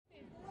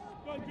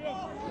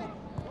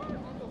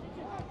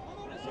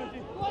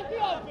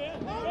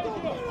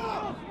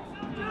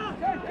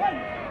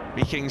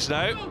Meekings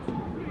now.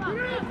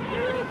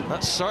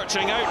 That's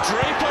searching out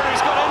Draper,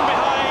 who's got in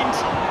behind.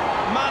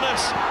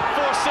 Manus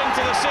forced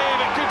into the save,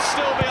 it could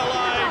still be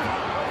alive.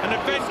 And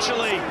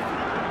eventually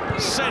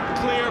sent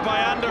clear by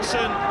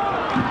Anderson.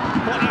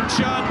 What a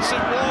chance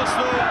it was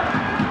though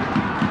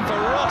for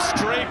Ross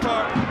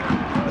Draper.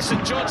 The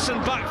St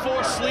Johnstone back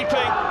four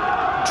sleeping.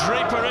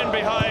 Draper in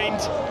behind.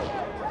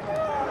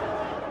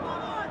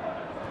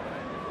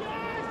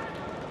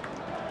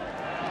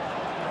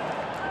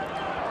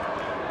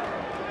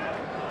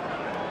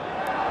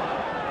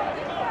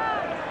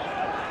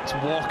 It's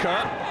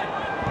Walker.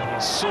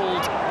 He's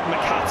sold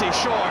McHattie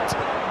short.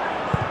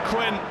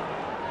 Quinn.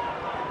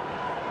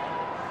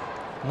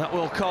 And that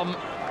will come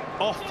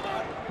off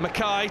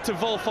Mackay to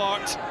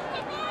Wohlfarth.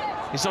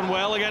 He's done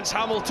well against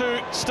Hamel too.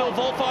 Still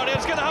Wohlfarth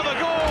is going to have a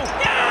go.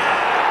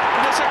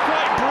 And it's a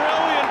quite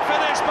brilliant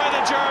finish by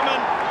the German.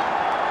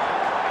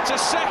 It's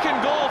a second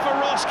goal for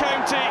Ross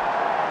County.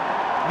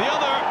 The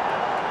other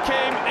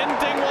came in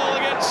Dingwall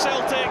against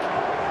Celtic,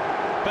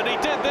 but he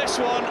did this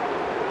one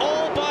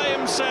all by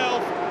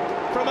himself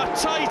from a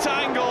tight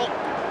angle.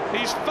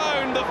 He's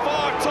found the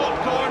far top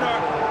corner.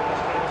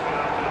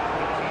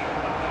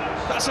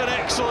 That's an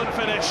excellent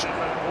finish.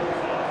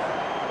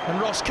 And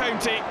Ross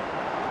County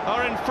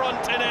are in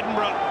front in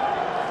Edinburgh.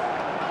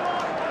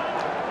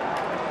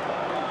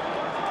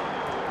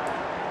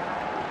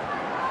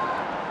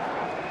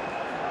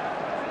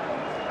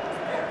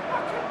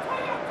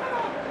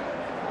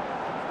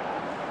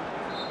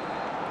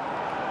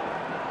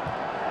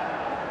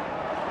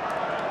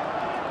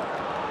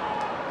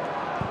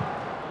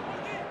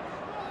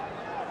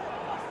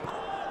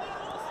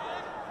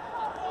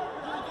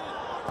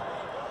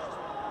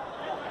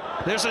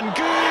 There's Ngoo,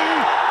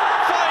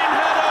 fine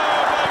header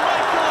by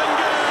Michael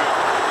Ngoo.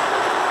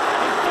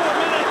 And 4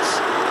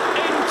 minutes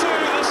into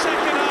the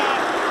second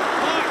half,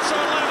 Hearts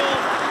are level.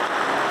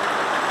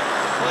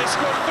 Well, he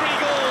scored 3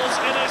 goals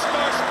in his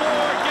first 4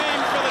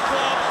 games for the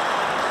club,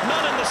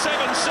 none in the 7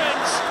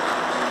 since.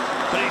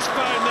 But he's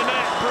found the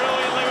net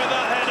brilliantly with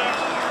that header.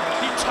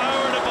 He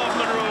towered above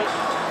Monroe.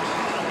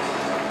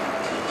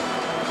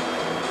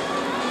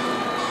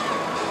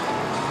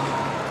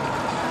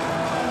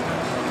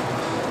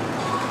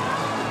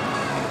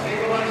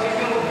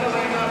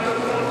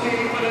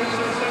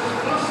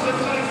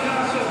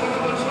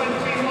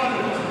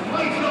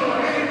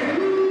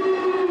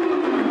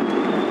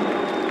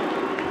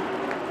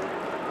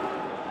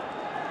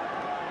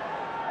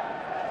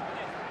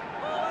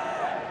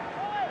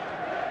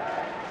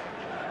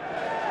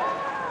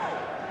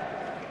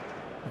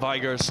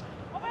 Vigers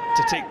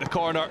to take the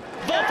corner.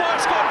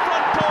 Wohlfarth's got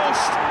front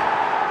post.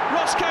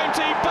 Ross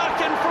County back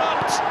in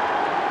front.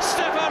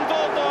 Steffen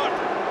Wohlfarth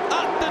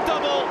at the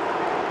double.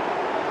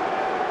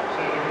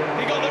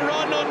 He got the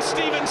run on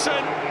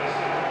Stevenson.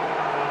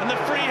 And the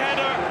free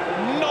header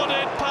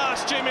nodded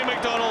past Jamie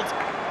McDonald.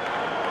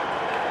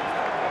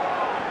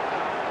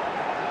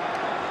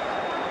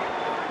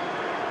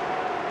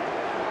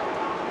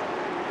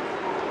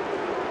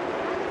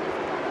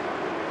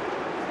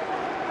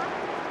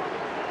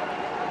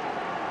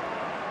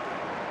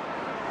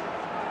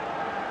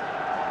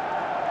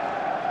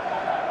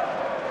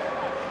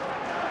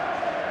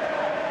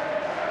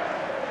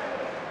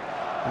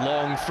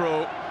 Long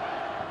throw,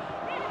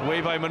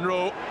 away by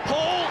Monroe.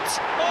 Holt!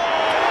 Oh,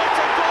 what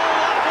a goal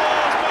that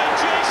was by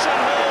Jason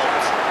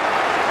Holt!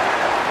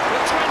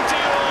 The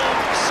 20-year-old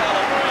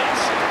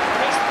celebrates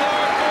his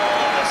 3rd goal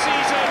of the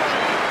season,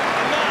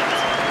 and that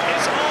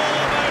is all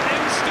about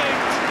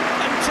instinct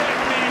and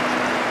technique.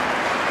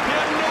 He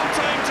had no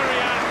time to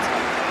react,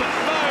 but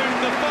found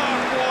the far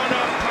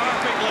corner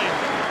perfectly.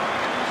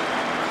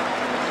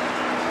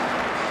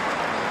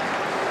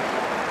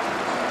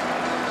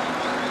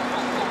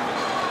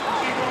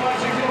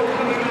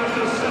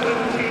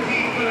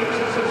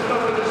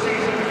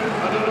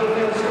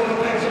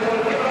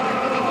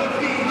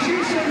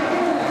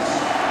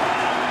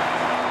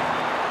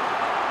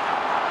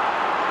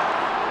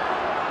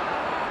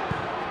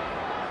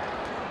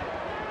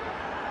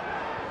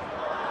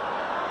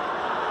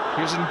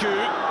 Here's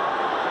Ngoo,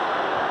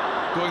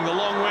 going the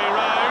long way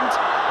round.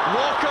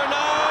 Walker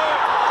now,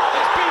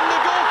 it's beaten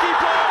the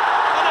goalkeeper,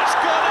 and it's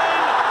gone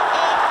in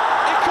off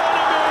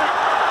Ikonomou.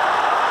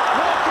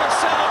 Walker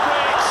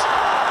celebrates,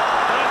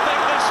 and I think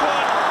this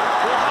one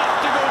will have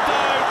to go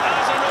down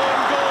as an own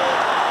goal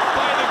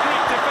by the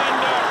Greek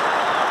defender.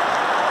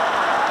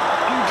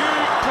 Ngoo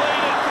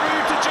played it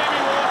through to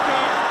Jamie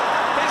Walker.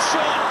 His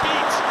shot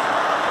beat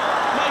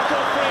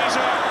Michael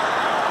Fraser,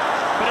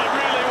 but it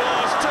really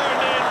was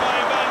turned in by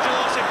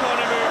Evangelos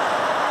Ikonomou.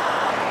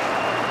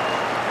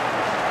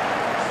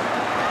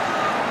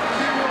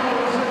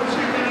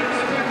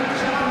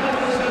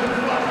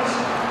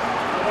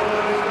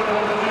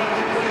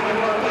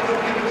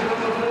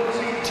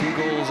 Two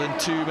goals in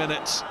 2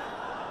 minutes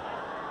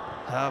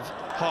have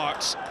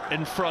Hearts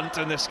in front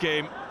in this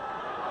game.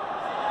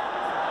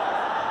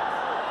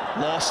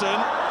 Lawson,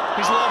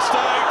 he's lost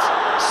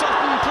out.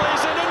 Sutton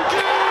plays in and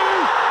Ngoo!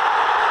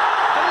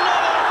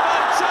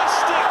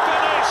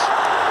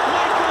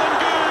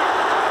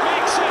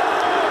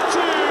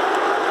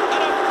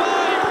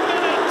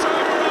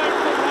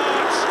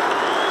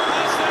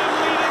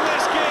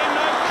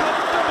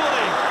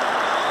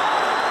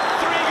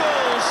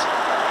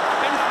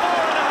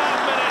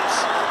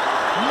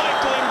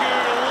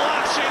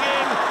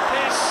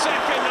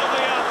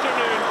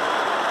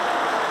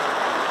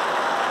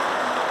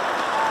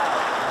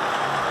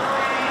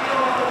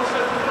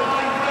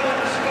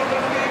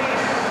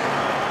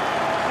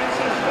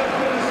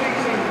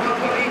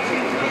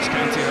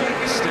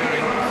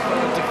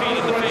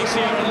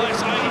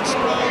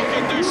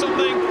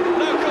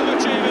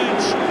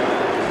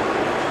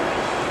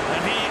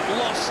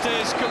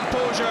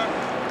 composure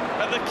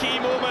at the key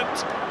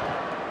moment.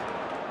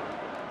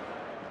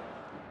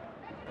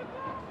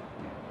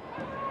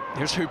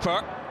 Here's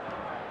Hooper.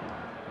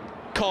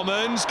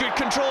 Commons, good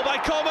control by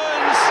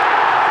Commons!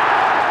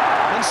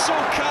 And so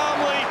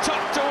calmly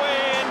tucked away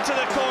into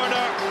the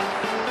corner.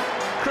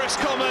 Kris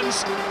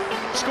Commons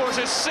scores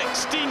his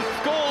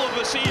 16th goal of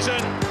the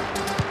season.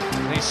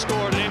 He's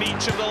scored in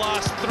each of the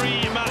last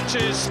 3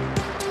 matches.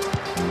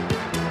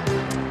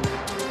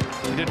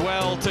 He did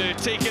well to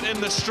take it in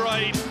the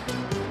stride.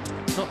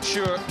 Not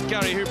sure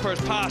Gary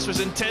Hooper's pass was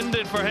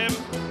intended for him.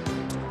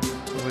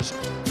 It was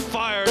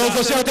fired. Goal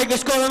for Celtic, the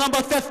scorer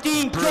number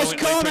 15, Kris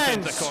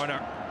Commons. The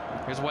corner.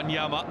 Here's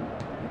Wanyama.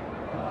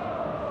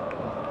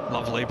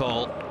 Lovely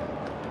ball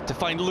to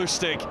find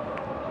Lustig.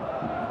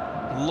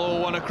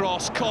 Low one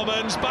across,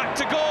 Commons, back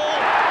to goal.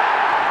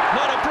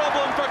 Not a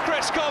problem for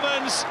Kris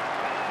Commons.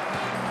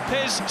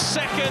 His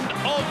second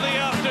of the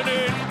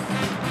afternoon.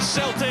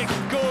 Celtic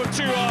go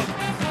 2 up.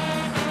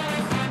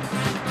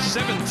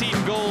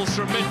 17 goals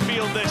from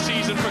midfield this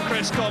season for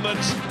Kris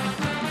Commons.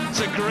 It's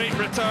a great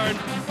return.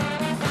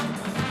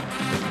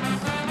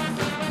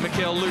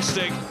 Mikael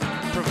Lustig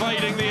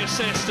providing the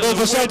assist. Goal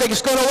for Celtic,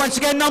 scorer once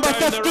again, number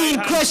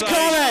 15, Kris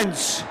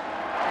Commons.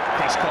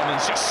 Kris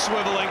Commons just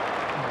swivelling,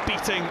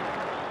 beating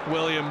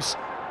Williams.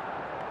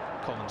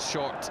 Commons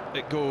short,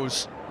 it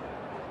goes.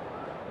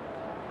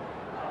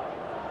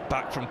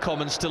 Back from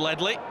Commons to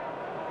Ledley.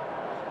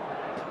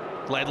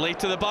 Ledley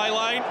to the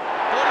byline.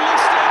 Oh,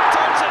 Lustig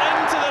turns it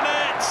into the net.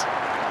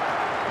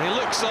 He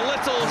looks a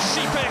little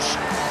sheepish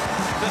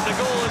that the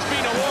goal has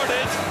been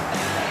awarded.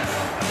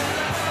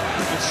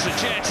 Which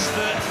suggests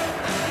that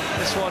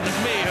this one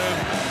may have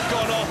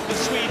gone off the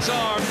Swede's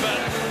arm, but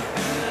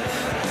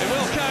it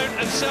will count,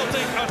 and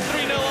Celtic are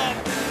 3-0 up,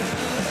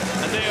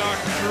 and they are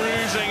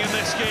cruising in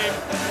this game.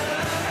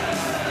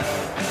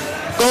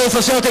 Goal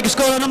for Celtic,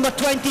 scorer number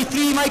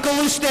 23, Mikael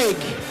Lustig.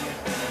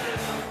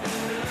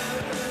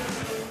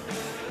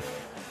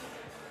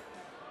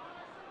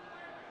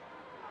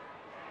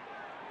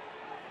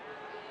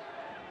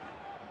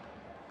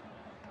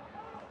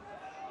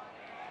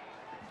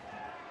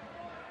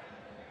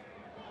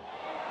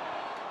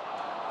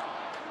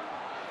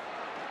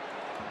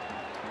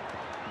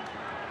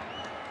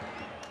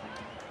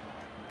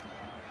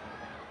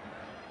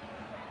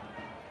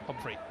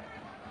 Humphrey.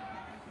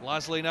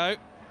 Lasley now.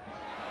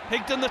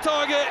 Higdon the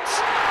target.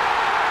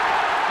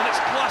 And it's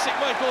classic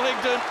Michael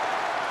Higdon.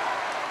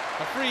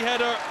 A free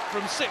header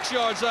from 6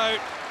 yards out.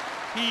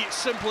 He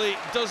simply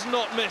does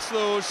not miss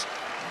those.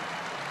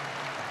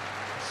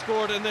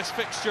 Scored in this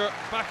fixture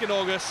back in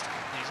August.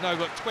 He's now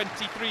got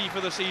 23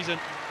 for the season.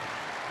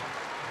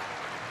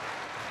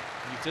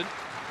 Newton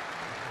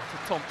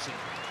to Thompson.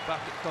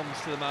 Back it comes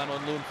to the man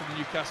on loan from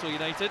Newcastle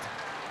United.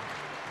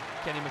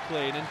 Kenny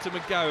McLean into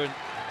McGowan.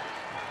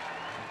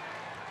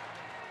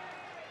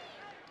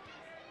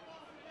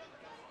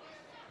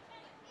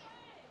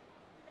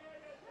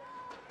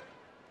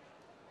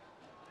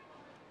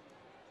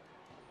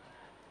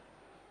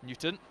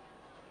 Newton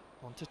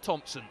on to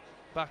Thompson.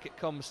 Back it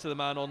comes to the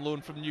man on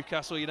loan from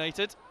Newcastle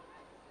United.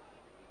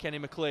 Kenny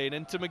McLean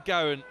into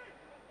McGowan.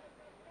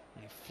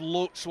 He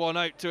floats one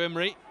out to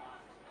Imrie.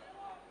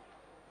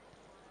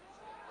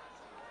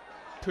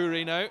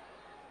 Puri now.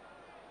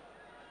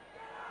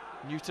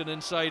 Newton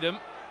inside him.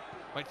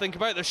 Might think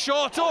about the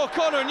shot. Oh,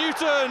 Conor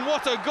Newton,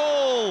 what a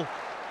goal!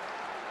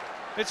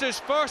 It's his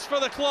first for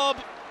the club,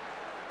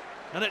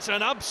 and it's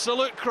an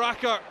absolute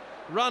cracker.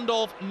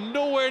 Randolph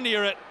nowhere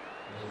near it.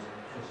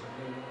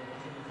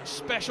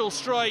 Special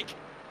strike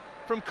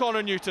from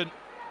Conor Newton.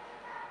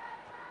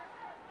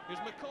 Here's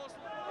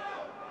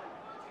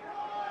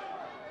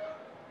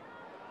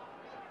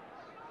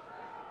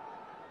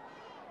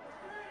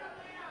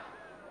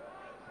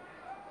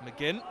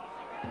McGinn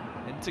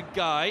into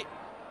Guy.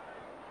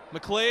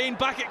 McLean,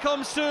 back it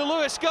comes to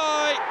Lewis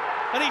Guy,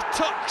 and he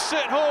tucks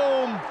it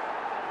home.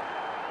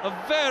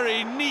 A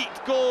very neat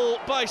goal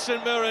by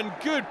St Mirren.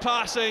 Good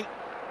passing,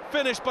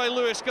 finished by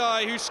Lewis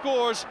Guy, who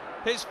scores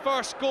his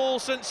first goal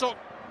since October.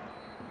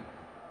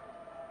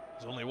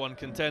 There's only one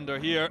contender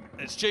here.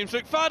 It's James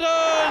McFadden.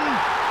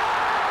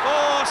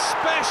 Oh,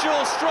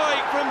 special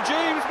strike from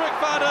James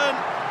McFadden.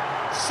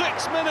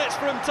 6 minutes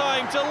from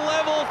time to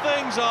level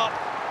things up.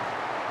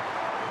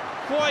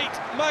 Quite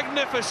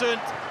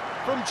magnificent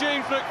from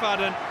James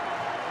McFadden.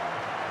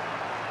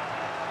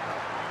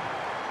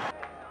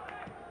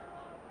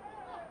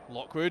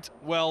 Lockwood,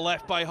 well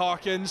left by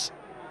Harkins.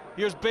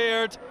 Here's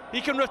Baird.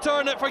 He can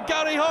return it for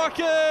Gary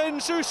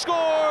Harkins, who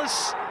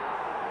scores.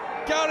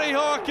 Gary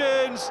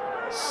Harkins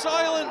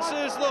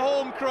silences the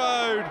home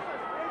crowd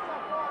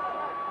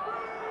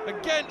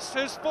against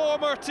his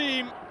former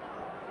team.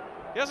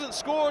 He hasn't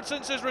scored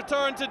since his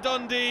return to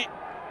Dundee,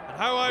 and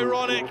how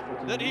ironic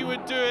that he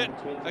would do it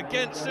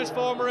against his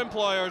former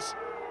employers.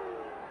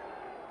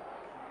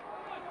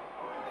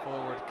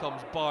 Forward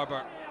comes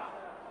Barber.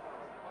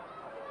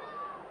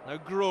 Now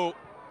Ngoo.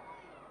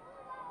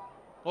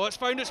 Oh, it's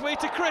found its way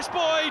to Kris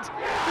Boyd,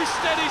 who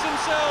steadies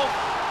himself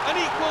and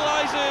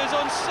equalises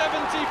on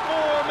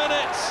 74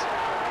 minutes.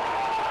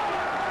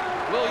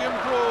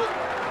 Ngoo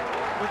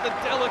with the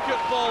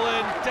delicate ball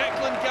in.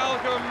 Declan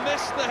Gallagher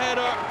missed the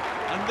header,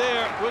 and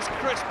there was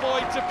Kris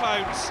Boyd to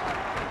pounce.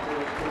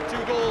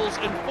 2 goals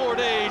in 4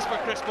 days for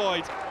Kris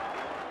Boyd.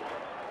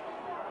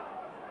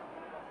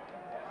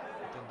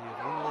 Dundee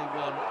have only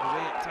won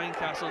away at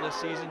Tynecastle this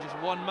season, just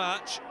 1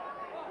 match.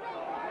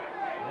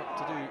 What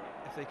to do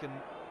if they can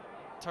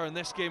turn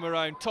this game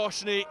around?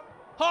 Toshney,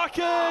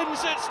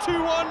 Harkins, it's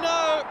 2-1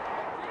 now.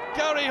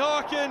 Gary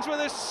Harkins with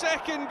his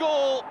 2nd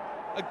goal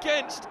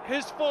against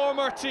his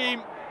former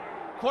team.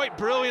 Quite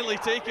brilliantly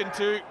taken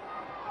too.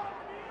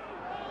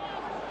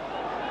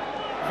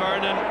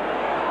 Vernon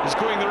is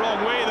going the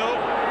wrong way though.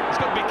 He's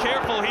got to be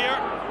careful here.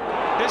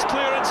 His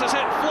clearance has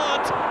hit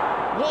Flood.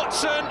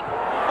 Watson,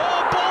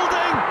 oh,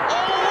 Boulding,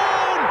 all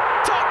alone,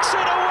 tucks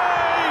it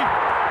away.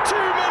 2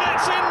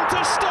 minutes into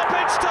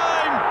stoppage time.